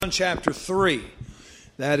John chapter 3.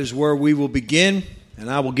 That is where we will begin, and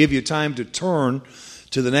I will give you time to turn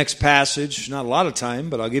to the next passage. Not a lot of time,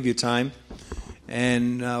 but I'll give you time.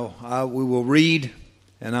 And we will read,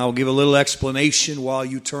 and I'll give a little explanation while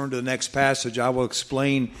you turn to the next passage. I will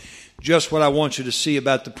explain just what I want you to see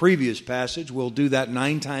about the previous passage. We'll do that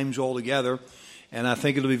 9 times altogether, and I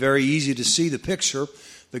think it'll be very easy to see the picture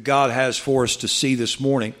that God has for us to see this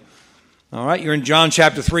morning. All right, you're in John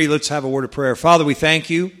chapter 3. Let's have a word of prayer. Father, we thank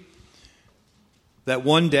you that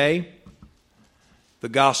one day the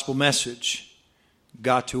gospel message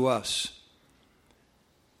got to us.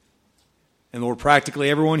 And Lord, practically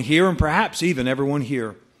everyone here, and perhaps even everyone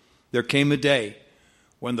here, there came a day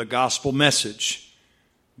when the gospel message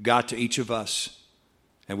got to each of us.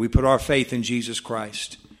 And we put our faith in Jesus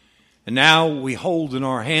Christ. And now we hold in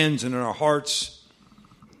our hands and in our hearts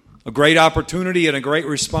a great opportunity and a great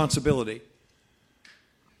responsibility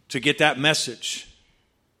to get that message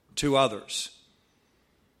to others.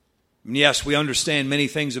 And yes, we understand many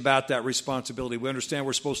things about that responsibility. We understand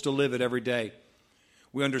we're supposed to live it every day.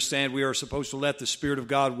 We understand we are supposed to let the Spirit of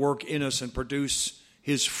God work in us and produce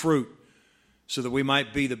His fruit so that we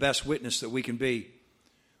might be the best witness that we can be.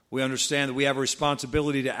 We understand that we have a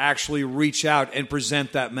responsibility to actually reach out and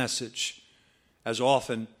present that message as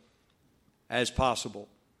often as possible.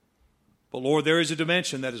 But Lord, there is a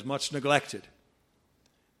dimension that is much neglected,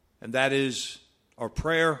 and that is our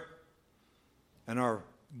prayer and our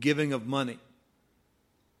giving of money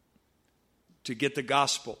to get the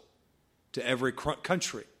gospel to every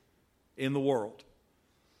country in the world.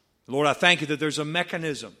 Lord, I thank you that there's a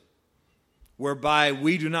mechanism whereby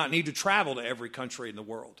we do not need to travel to every country in the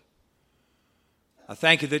world. I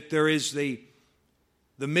thank you that there is the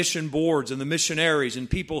mission boards and the missionaries and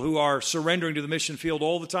people who are surrendering to the mission field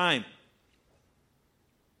all the time.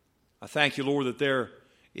 I thank you, Lord, that there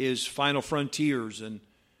is Final Frontiers and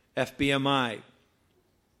FBMI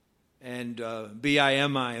and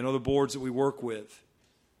BIMI and other boards that we work with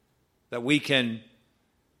that we can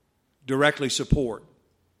directly support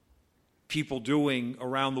people doing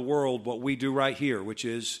around the world what we do right here, which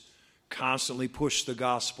is constantly push the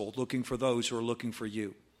gospel, looking for those who are looking for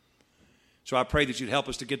you. So I pray that you'd help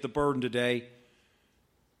us to get the burden today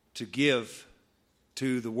to give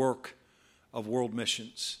to the work of world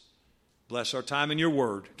missions. Bless our time in your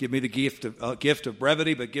word. Give me the gift of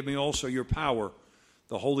brevity, but give me also your power,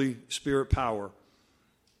 the Holy Spirit power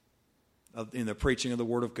in the preaching of the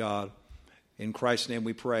word of God. In Christ's name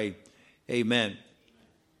we pray. Amen.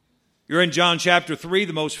 You're in John chapter 3,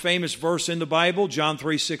 the most famous verse in the Bible, John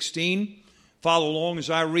 3:16. Follow along as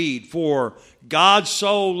I read. For God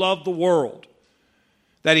so loved the world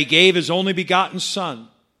that he gave his only begotten Son,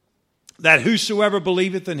 that whosoever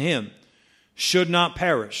believeth in him should not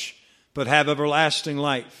perish, but have everlasting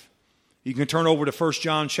life. You can turn over to 1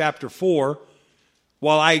 John chapter 4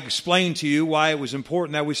 while I explain to you why it was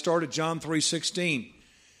important that we start at John 3:16.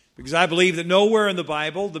 Because I believe that nowhere in the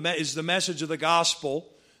Bible is the message of the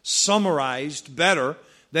gospel summarized better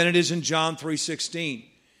than it is in John 3:16.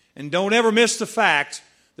 And don't ever miss the fact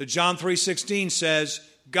that John 3:16 says,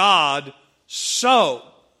 God so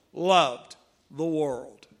loved the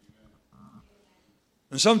world.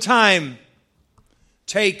 And sometime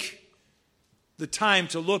take the time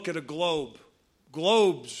to look at a globe.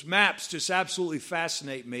 Globes, maps just absolutely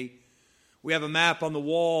fascinate me. We have a map on the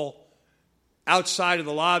wall outside of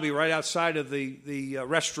the lobby, right outside of the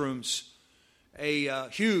restrooms, a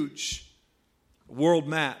huge world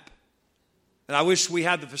map. And I wish we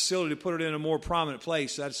had the facility to put it in a more prominent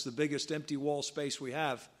place. That's the biggest empty wall space we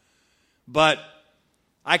have. But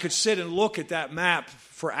I could sit and look at that map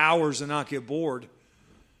for hours and not get bored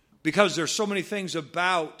because there's so many things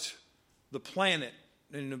about the planet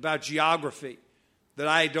and about geography that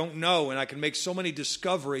I don't know, and I can make so many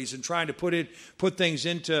discoveries in trying to put things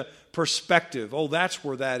into perspective. Oh, that's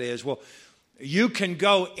where that is. Well, you can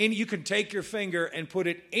take your finger and put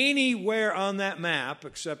it anywhere on that map,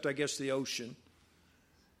 except I guess the ocean,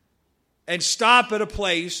 and stop at a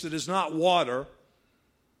place that is not water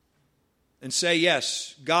and say,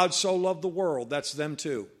 yes, God so loved the world, that's them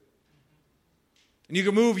too. And you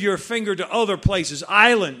can move your finger to other places,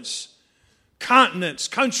 islands, continents,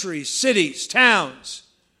 countries, cities, towns,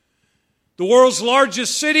 the world's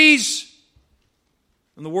largest cities,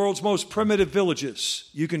 and the world's most primitive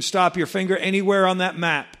villages. You can stop your finger anywhere on that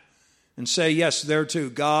map and say, yes, there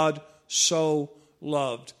too, God so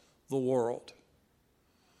loved the world.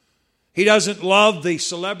 He doesn't love the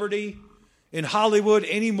celebrity in Hollywood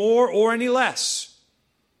any more or any less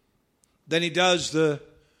than he does the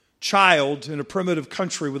child in a primitive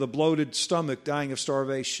country with a bloated stomach dying of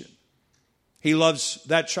starvation. He loves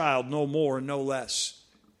that child no more and no less.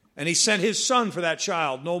 And He sent His Son for that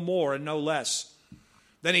child, no more and no less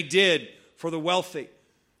than He did for the wealthy,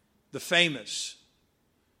 the famous.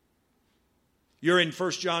 You're in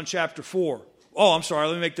 1 John chapter 4. Oh, I'm sorry,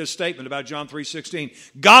 let me make this statement about John 3:16.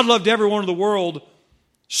 God loved everyone in the world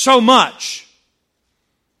so much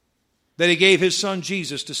that He gave His Son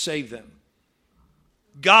Jesus to save them.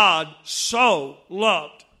 God so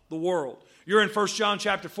loved the world. You're in 1 John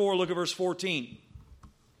chapter 4, look at verse 14.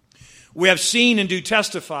 We have seen and do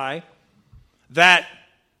testify that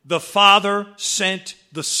the Father sent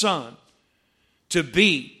the Son to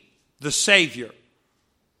be the Savior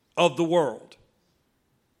of the world.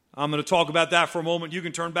 I'm going to talk about that for a moment. You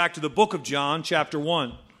can turn back to the book of John, chapter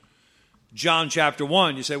 1. John chapter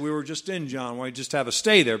 1. You say, we were just in John. Why don't you just have a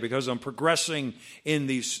stay there? Because I'm progressing in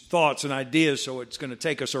these thoughts and ideas, so it's going to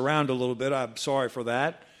take us around a little bit. I'm sorry for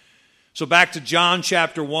that. So back to John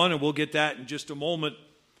chapter 1, and we'll get that in just a moment.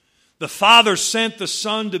 The Father sent the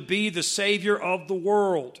Son to be the Savior of the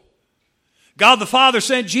world. God the Father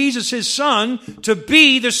sent Jesus, His Son, to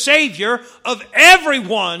be the Savior of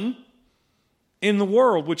everyone in the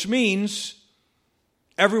world, which means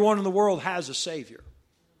everyone in the world has a Savior.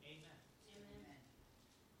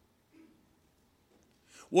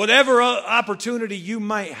 Whatever opportunity you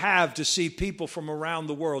might have to see people from around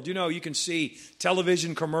the world, you know, you can see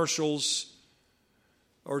television commercials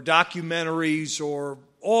or documentaries or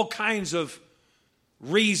all kinds of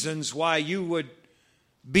reasons why you would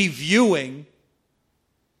be viewing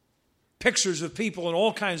pictures of people in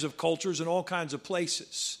all kinds of cultures and all kinds of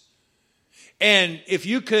places. And if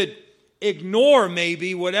you could ignore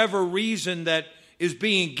maybe whatever reason that is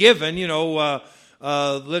being given, you know,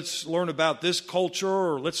 let's learn about this culture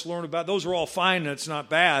or let's learn about, those are all fine and it's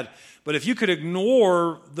not bad. But if you could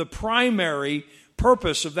ignore the primary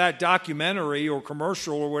purpose of that documentary or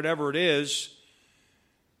commercial or whatever it is,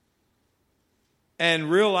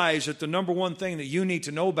 and realize that the number one thing that you need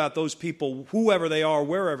to know about those people, whoever they are,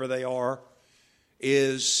 wherever they are,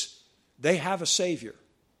 is they have a Savior.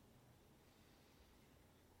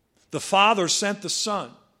 The Father sent the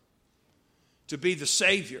Son to be the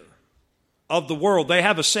Savior of the world. They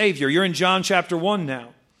have a Savior. You're in John chapter 1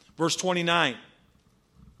 now, verse 29.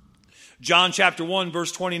 John chapter 1,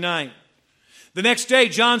 verse 29. The next day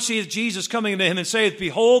John seeth Jesus coming unto him and saith,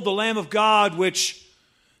 Behold the Lamb of God which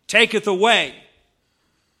taketh away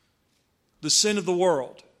the sin of the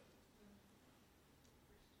world.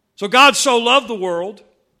 So God so loved the world.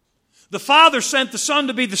 The Father sent the Son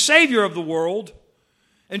to be the Savior of the world.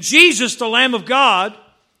 And Jesus, the Lamb of God,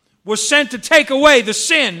 was sent to take away the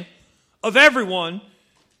sin of everyone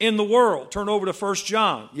in the world. Turn over to 1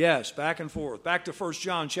 John. Yes, back and forth. Back to 1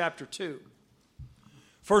 John chapter 2.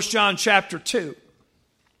 1 John chapter 2.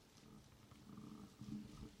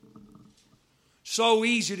 So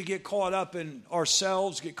easy to get caught up in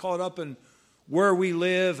ourselves, get caught up in where we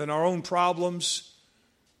live and our own problems.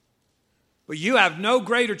 But you have no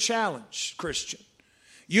greater challenge, Christian.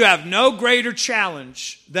 You have no greater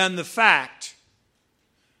challenge than the fact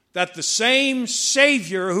that the same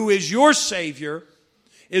Savior who is your Savior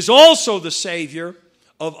is also the Savior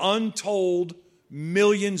of untold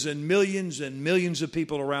millions and millions and millions of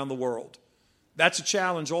people around the world. That's a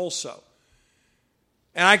challenge also.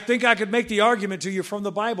 And I think I could make the argument to you from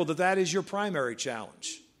the Bible that that is your primary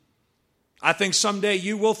challenge. I think someday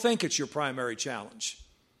you will think it's your primary challenge.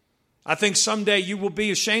 I think someday you will be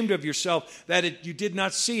ashamed of yourself that you did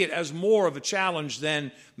not see it as more of a challenge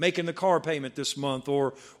than making the car payment this month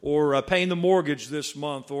or paying the mortgage this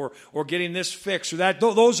month or getting this fixed or that.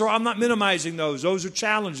 Those are, I'm not minimizing those. Those are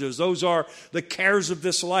challenges. Those are the cares of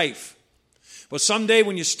this life. But someday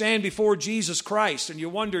when you stand before Jesus Christ and you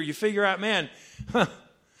wonder, you figure out, man,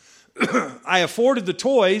 I afforded the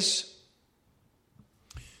toys.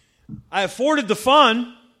 I afforded the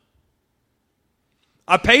fun.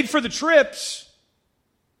 I paid for the trips,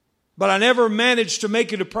 but I never managed to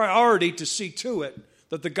make it a priority to see to it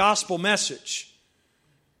that the gospel message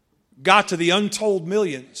got to the untold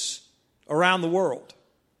millions around the world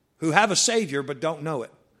who have a Savior but don't know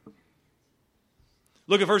it.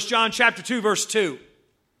 Look at 1 John chapter 2, verse 2.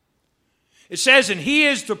 It says, and He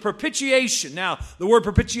is the propitiation. Now, the word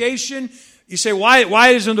propitiation, you say, why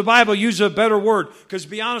doesn't the Bible use a better word? Because to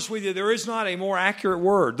be honest with you, there is not a more accurate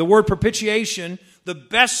word. The word propitiation, the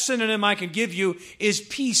best synonym I can give you is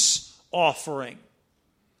peace offering.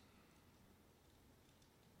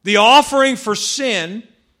 The offering for sin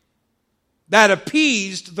that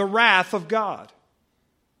appeased the wrath of God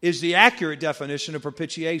is the accurate definition of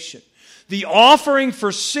propitiation. The offering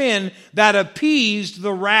for sin that appeased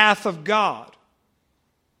the wrath of God.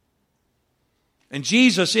 And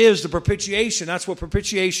Jesus is the propitiation. That's what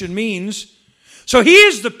propitiation means. So he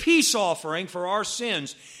is the peace offering for our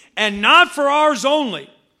sins, and not for ours only,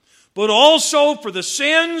 but also for the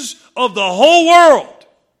sins of the whole world.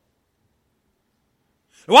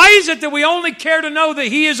 Why is it that we only care to know that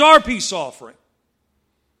he is our peace offering?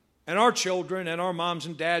 And our children and our moms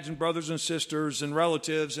and dads and brothers and sisters and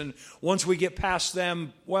relatives, and once we get past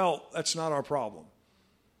them, well, that's not our problem.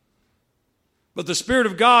 But the Spirit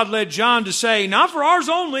of God led John to say, not for ours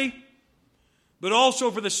only, but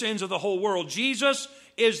also for the sins of the whole world. Jesus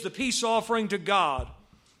is the peace offering to God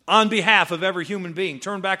on behalf of every human being.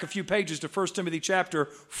 Turn back a few pages to 1 Timothy chapter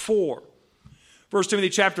 4. 1 Timothy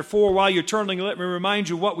chapter 4, while you're turning, let me remind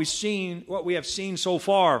you what we have seen so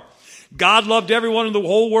far. God loved everyone in the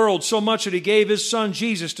whole world so much that he gave his Son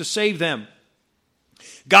Jesus to save them.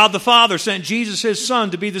 God the Father sent Jesus, his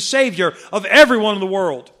Son, to be the Savior of everyone in the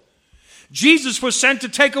world. Jesus was sent to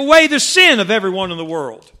take away the sin of everyone in the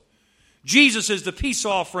world. Jesus is the peace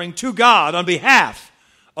offering to God on behalf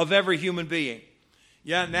of every human being.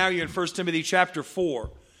 Yeah, now you're in 1 Timothy chapter 4.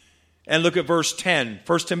 And look at verse 10.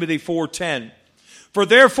 1 Timothy 4:10. For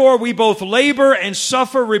therefore we both labor and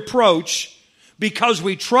suffer reproach because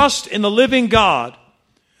we trust in the living God,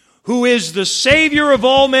 who is the Savior of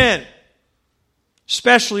all men,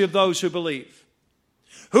 especially of those who believe.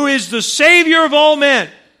 Who is the Savior of all men,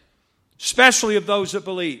 especially of those that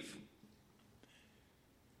believe.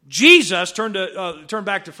 Jesus, turn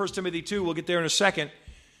back to 1 Timothy 2, we'll get there in a second.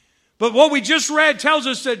 But what we just read tells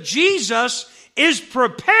us that Jesus is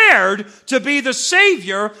prepared to be the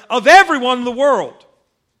Savior of everyone in the world.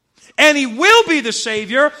 And he will be the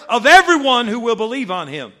Savior of everyone who will believe on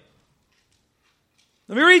him.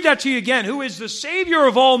 Let me read that to you again. Who is the Savior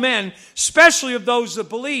of all men, especially of those that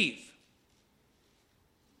believe.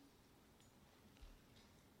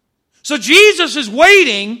 So Jesus is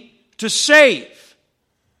waiting to save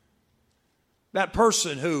that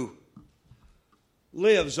person who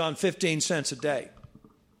lives on 15 cents a day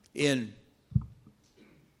in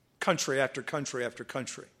country after country after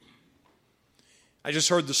country. I just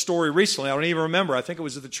heard the story recently. I don't even remember. I think it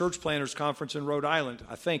was at the Church Planners Conference in Rhode Island.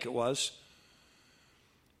 I think it was.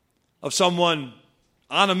 Of someone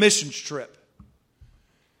on a missions trip.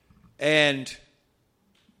 And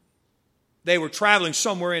they were traveling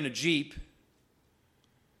somewhere in a Jeep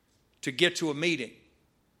to get to a meeting.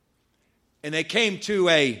 And they came to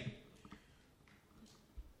a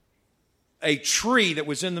tree that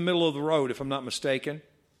was in the middle of the road, if I'm not mistaken.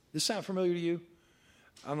 Does this sound familiar to you?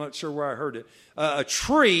 I'm not sure where I heard it. A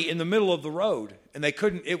tree in the middle of the road. And they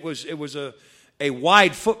couldn't, it was a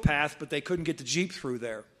wide footpath, but they couldn't get the Jeep through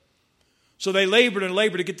there. So they labored and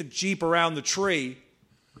labored to get the Jeep around the tree.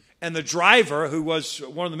 And the driver, who was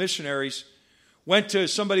one of the missionaries, went to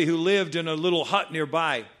somebody who lived in a little hut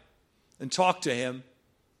nearby and talked to him.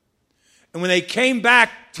 And when they came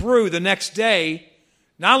back through the next day,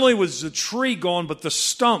 not only was the tree gone, but the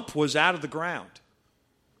stump was out of the ground.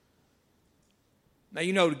 Now,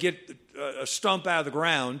 you know, to get a stump out of the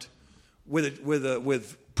ground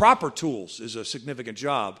with proper tools is a significant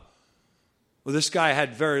job. Well, this guy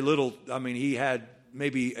had very little. I mean, he had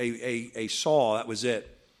maybe a saw. That was it.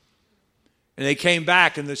 And they came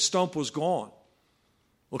back, and the stump was gone.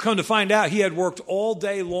 Well, come to find out, he had worked all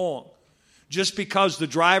day long just because the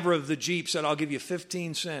driver of the Jeep said, I'll give you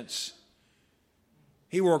 15 cents.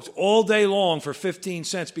 He worked all day long for 15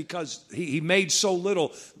 cents because he made so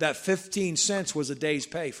little that 15 cents was a day's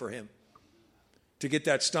pay for him to get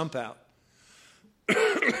that stump out.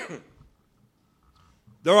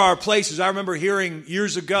 There are places, I remember hearing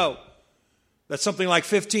years ago, that something like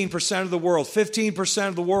 15% of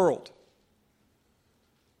the world,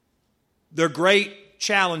 their great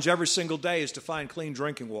challenge every single day is to find clean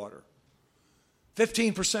drinking water.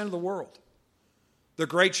 15% of the world. Their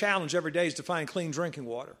great challenge every day is to find clean drinking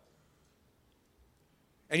water.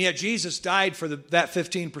 And yet Jesus died for that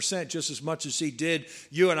 15% just as much as he did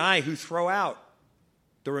you and I, who throw out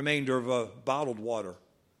the remainder of bottled water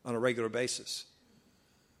on a regular basis.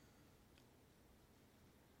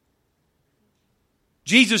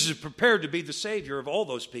 Jesus is prepared to be the Savior of all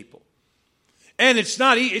those people. And it's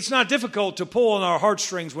not difficult to pull on our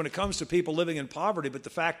heartstrings when it comes to people living in poverty, but the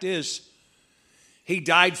fact is, he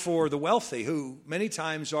died for the wealthy, who many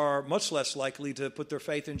times are much less likely to put their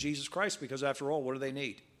faith in Jesus Christ because, after all, what do they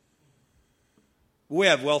need? We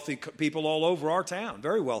have wealthy people all over our town,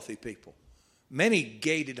 very wealthy people. Many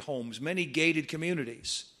gated homes, many gated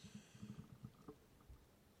communities.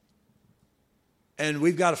 And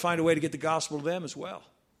we've got to find a way to get the gospel to them as well.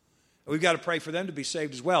 We've got to pray for them to be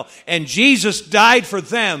saved as well. And Jesus died for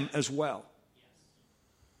them as well.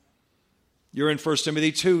 You're in 1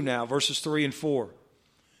 Timothy 2 now, verses 3 and 4.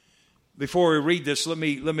 Before we read this, let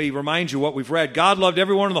me remind you what we've read. God loved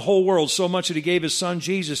everyone in the whole world so much that he gave his Son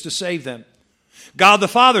Jesus to save them. God the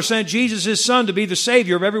Father sent Jesus, his Son, to be the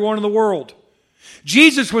Savior of everyone in the world.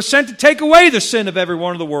 Jesus was sent to take away the sin of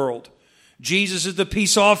everyone in the world. Jesus is the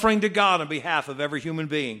peace offering to God on behalf of every human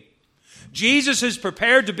being. Jesus is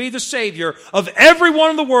prepared to be the Savior of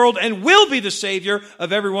everyone in the world and will be the Savior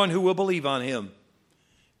of everyone who will believe on him.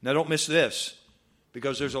 Now don't miss this,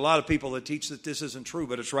 because there's a lot of people that teach that this isn't true,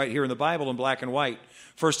 but it's right here in the Bible in black and white.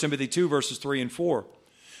 1 Timothy 2, verses 3 and 4.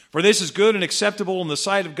 For this is good and acceptable in the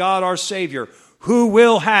sight of God our Savior, who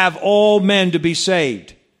will have all men to be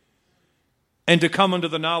saved and to come unto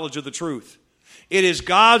the knowledge of the truth. It is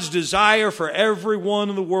God's desire for everyone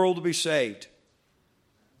in the world to be saved.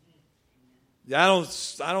 I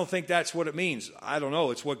don't think that's what it means. I don't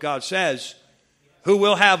know. It's what God says. Who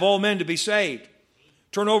will have all men to be saved.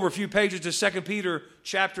 Turn over a few pages to 2 Peter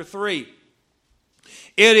chapter 3.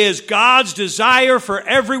 It is God's desire for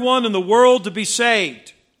everyone in the world to be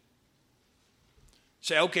saved.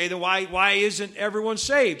 Say, okay, then why isn't everyone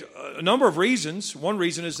saved? A number of reasons. One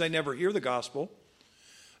reason is they never hear the gospel.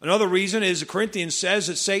 Another reason is the Corinthians says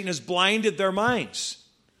that Satan has blinded their minds,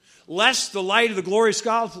 lest the light of the glorious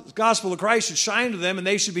gospel of Christ should shine to them and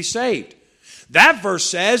they should be saved. That verse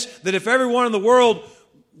says that if everyone in the world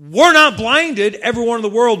were not blinded, everyone in the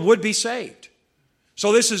world would be saved.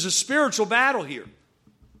 So this is a spiritual battle here.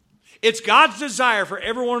 It's God's desire for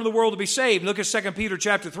everyone in the world to be saved. Look at 2 Peter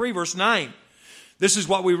chapter 3, verse 9. This is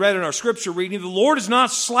what we read in our scripture reading. The Lord is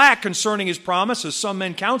not slack concerning his promise, as some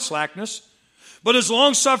men count slackness, but is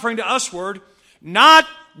long-suffering to usward, not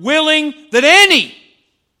willing that any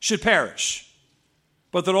should perish,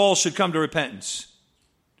 but that all should come to repentance.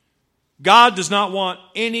 God does not want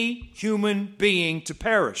any human being to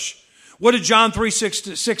perish. What did John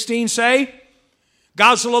 3:16 say?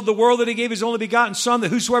 God so loved the world that he gave his only begotten Son, that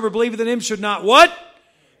whosoever believeth in him should not what?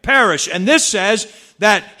 Perish. And this says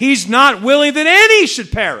that he's not willing that any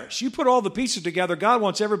should perish. You put all the pieces together, God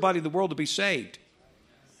wants everybody in the world to be saved.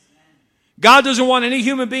 God doesn't want any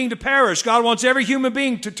human being to perish. God wants every human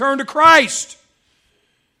being to turn to Christ.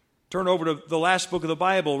 Turn over to the last book of the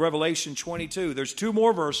Bible, Revelation 22. There's two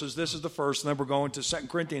more verses. This is the first, and then we're going to 2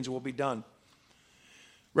 Corinthians and we'll be done.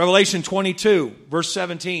 Revelation 22, verse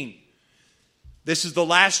 17. This is the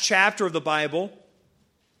last chapter of the Bible,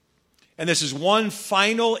 and this is one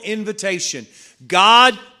final invitation.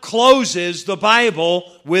 God closes the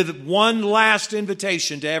Bible with one last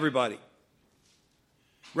invitation to everybody.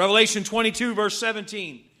 Revelation 22, verse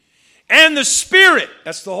 17. And the Spirit,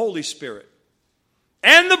 that's the Holy Spirit,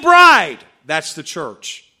 and the bride, that's the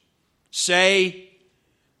church, say,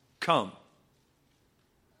 come.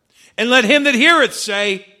 And let him that heareth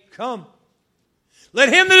say, come. Let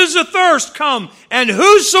him that is athirst come, and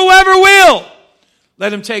whosoever will,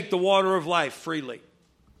 let him take the water of life freely.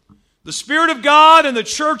 The Spirit of God and the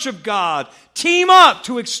church of God team up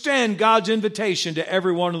to extend God's invitation to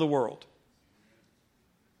everyone in the world.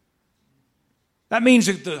 That means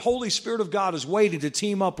that the Holy Spirit of God is waiting to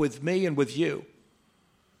team up with me and with you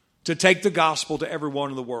to take the gospel to everyone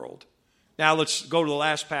in the world. Now let's go to the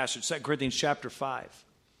last passage, 2 Corinthians chapter 5.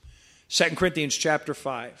 2 Corinthians chapter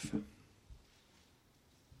 5.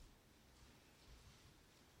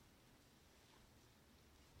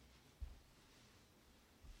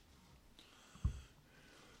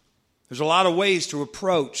 There's a lot of ways to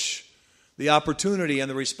approach the opportunity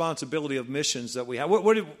and the responsibility of missions that we have.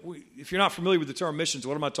 If you're not familiar with the term missions,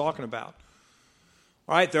 what am I talking about?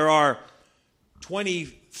 All right, there are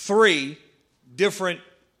 23 different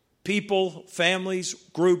people, families,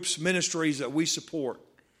 groups, ministries that we support.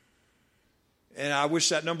 And I wish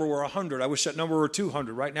that number were 100. I wish that number were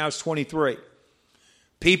 200. Right now it's 23.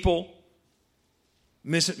 People,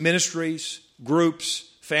 ministries, groups,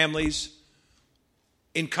 families,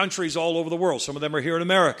 in countries all over the world. Some of them are here in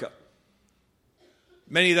America.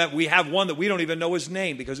 Many that we have one that we don't even know his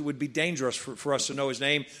name because it would be dangerous for us to know his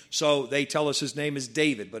name. So they tell us his name is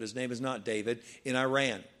David, but his name is not David, in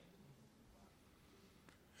Iran.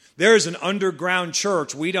 There is an underground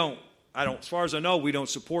church. As far as I know, we don't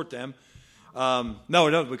support them.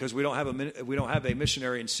 No, because we don't have a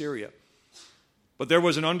missionary in Syria. But there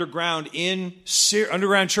was an underground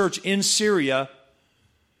church in Syria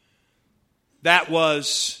that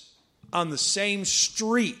was on the same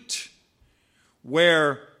street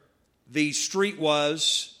where the street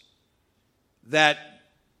was that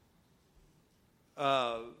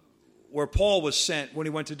where Paul was sent when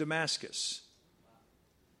he went to Damascus.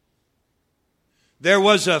 There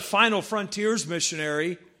was a Final Frontiers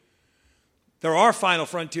missionary. There are Final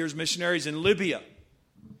Frontiers missionaries in Libya,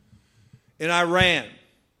 in Iran.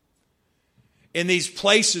 in these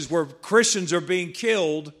places where Christians are being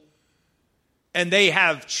killed, and they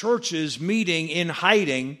have churches meeting in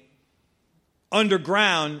hiding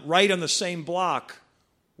underground right on the same block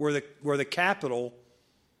where the capital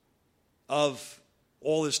of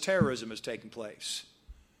all this terrorism is taking place.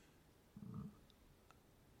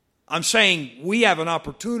 I'm saying we have an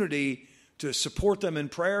opportunity to support them in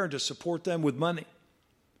prayer and to support them with money.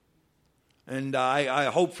 And I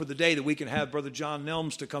hope for the day that we can have Brother John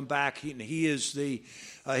Nelms to come back. He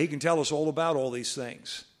can tell us all about all these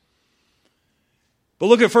things. But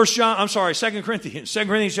look at 2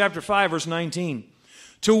 Corinthians chapter 5, verse 19.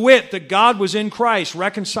 To wit, that God was in Christ,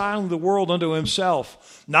 reconciling the world unto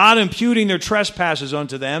himself, not imputing their trespasses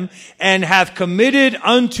unto them, and hath committed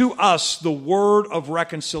unto us the word of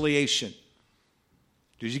reconciliation.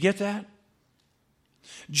 Did you get that?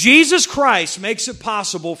 Jesus Christ makes it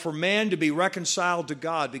possible for man to be reconciled to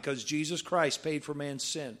God because Jesus Christ paid for man's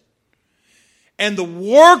sin. And the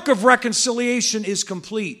work of reconciliation is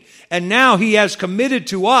complete. And now he has committed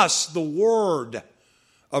to us the word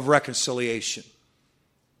of reconciliation.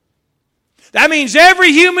 That means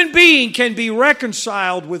every human being can be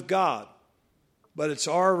reconciled with God. But it's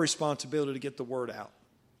our responsibility to get the word out.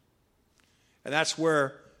 And that's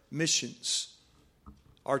where missions,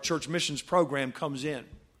 our church missions program, comes in.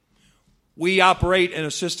 We operate in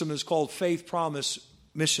a system that's called Faith Promise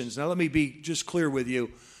Missions. Now let me be just clear with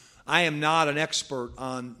you. I am not an expert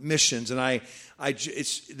on missions, and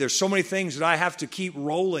there's so many things that I have to keep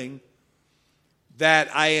rolling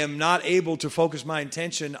that I am not able to focus my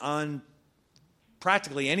attention on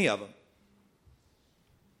practically any of them.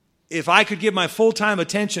 If I could give my full-time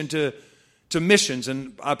attention to missions,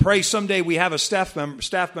 and I pray someday we have a staff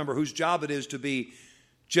member whose job it is to be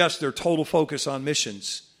just their total focus on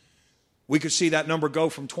missions, we could see that number go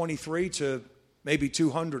from 23 to maybe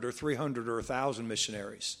 200 or 300 or 1,000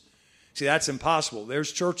 missionaries. See, that's impossible.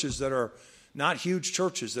 There's churches that are not huge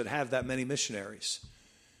churches that have that many missionaries.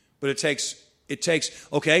 But it takes,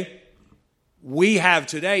 okay, we have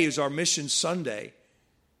today is our Mission Sunday.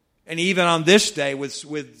 And even on this day, with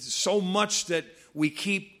so much that we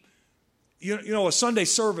keep, a Sunday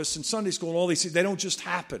service and Sunday school and all these things, they don't just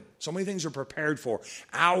happen. So many things are prepared for.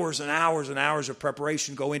 Hours and hours and hours of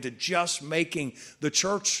preparation go into just making the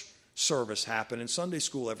church service happen and Sunday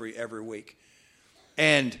school every week.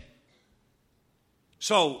 And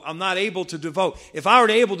so I'm not able to devote. If I were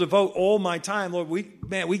able to devote all my time, Lord,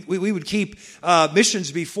 we would keep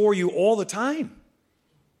missions before you all the time.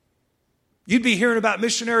 You'd be hearing about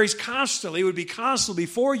missionaries constantly. It would be constantly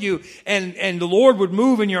before you, and the Lord would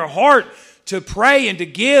move in your heart to pray and to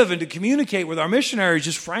give and to communicate with our missionaries.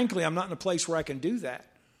 Just frankly, I'm not in a place where I can do that.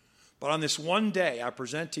 But on this one day, I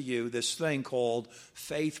present to you this thing called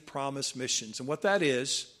Faith Promise Missions. And what that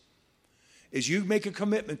is you make a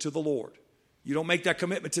commitment to the Lord. You don't make that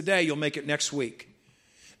commitment today, you'll make it next week.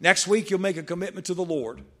 Next week, you'll make a commitment to the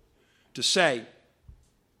Lord to say,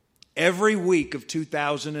 every week of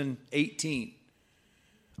 2018,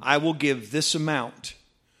 I will give this amount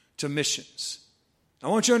to missions. I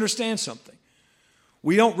want you to understand something.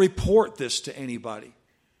 We don't report this to anybody.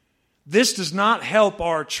 This does not help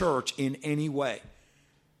our church in any way.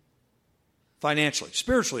 Financially.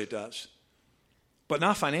 Spiritually it does. But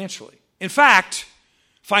not financially. In fact,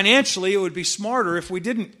 financially, it would be smarter if we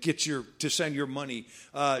didn't get to send your money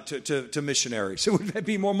to missionaries. It would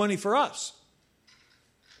be more money for us.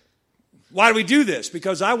 Why do we do this?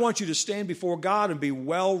 Because I want you to stand before God and be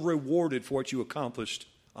well rewarded for what you accomplished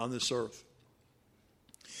on this earth.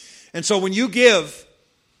 And so when you give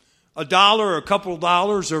 $1 or a couple of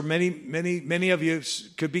dollars, or many of you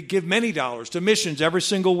give many dollars to missions every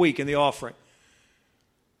single week in the offering,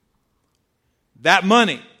 that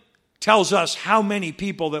money tells us how many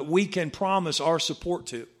people that we can promise our support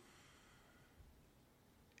to.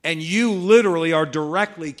 And you literally are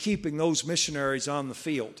directly keeping those missionaries on the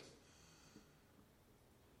field.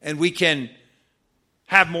 And we can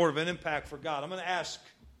have more of an impact for God. I'm going to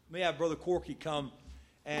may have Brother Corky come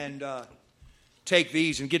and take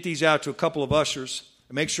these and get these out to a couple of ushers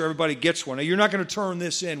and make sure everybody gets one. Now, you're not going to turn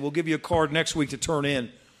this in. We'll give you a card next week to turn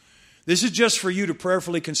in. This is just for you to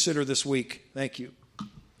prayerfully consider this week. Thank you.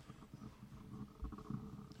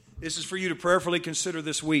 This is for you to prayerfully consider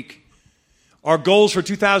this week. Our goals for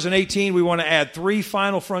 2018, we want to add 3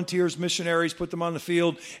 Final Frontiers missionaries, put them on the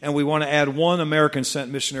field, and we want to add 1 American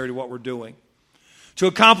sent missionary to what we're doing. To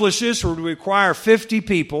accomplish this, we require 50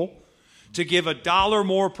 people to give $1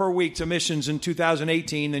 more per week to missions in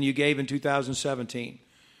 2018 than you gave in 2017.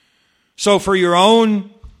 So for your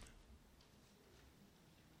own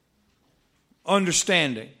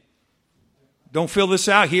understanding, Don't fill this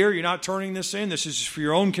out here. You're not turning this in. This is just for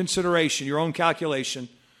your own consideration, your own calculation.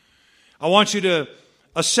 I want you to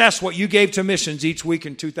assess what you gave to missions each week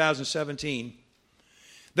in 2017.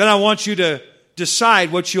 Then I want you to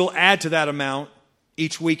decide what you'll add to that amount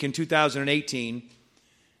each week in 2018.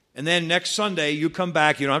 And then next Sunday, you come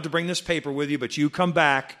back. You don't have to bring this paper with you, but you come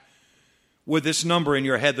back with this number in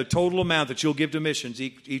your head, the total amount that you'll give to missions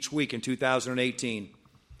each week in 2018.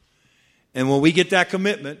 And when we get that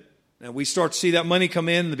commitment, and we start to see that money come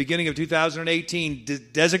in the beginning of 2018,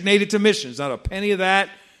 designated to missions, not a penny of that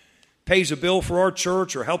pays a bill for our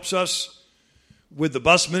church or helps us with the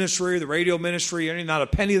bus ministry or the radio ministry. Not a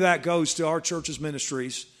penny of that goes to our church's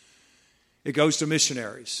ministries. It goes to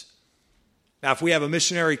missionaries. Now, if we have a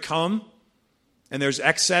missionary come and there's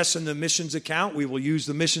excess in the missions account, we will use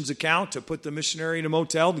the missions account to put the missionary in a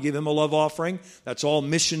motel to give him a love offering. That's all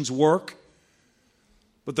missions work.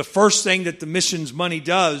 But the first thing that the missions money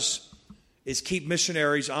does is keep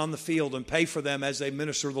missionaries on the field and pay for them as they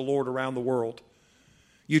minister the Lord around the world.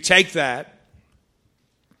 You take that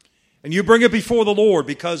and you bring it before the Lord,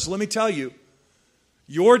 because let me tell you,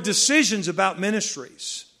 your decisions about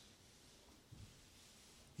ministries,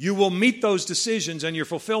 you will meet those decisions and your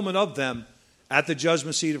fulfillment of them at the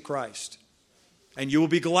judgment seat of Christ. And you will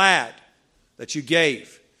be glad that you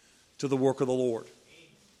gave to the work of the Lord.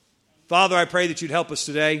 Father, I pray that you'd help us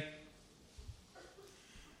today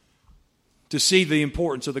to see the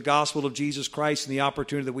importance of the gospel of Jesus Christ and the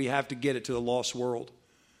opportunity that we have to get it to the lost world.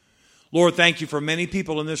 Lord, thank you for many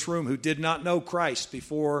people in this room who did not know Christ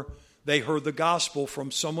before they heard the gospel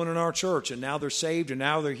from someone in our church, and now they're saved, and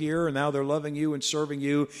now they're here, and now they're loving you and serving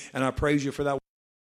you, and I praise you for that.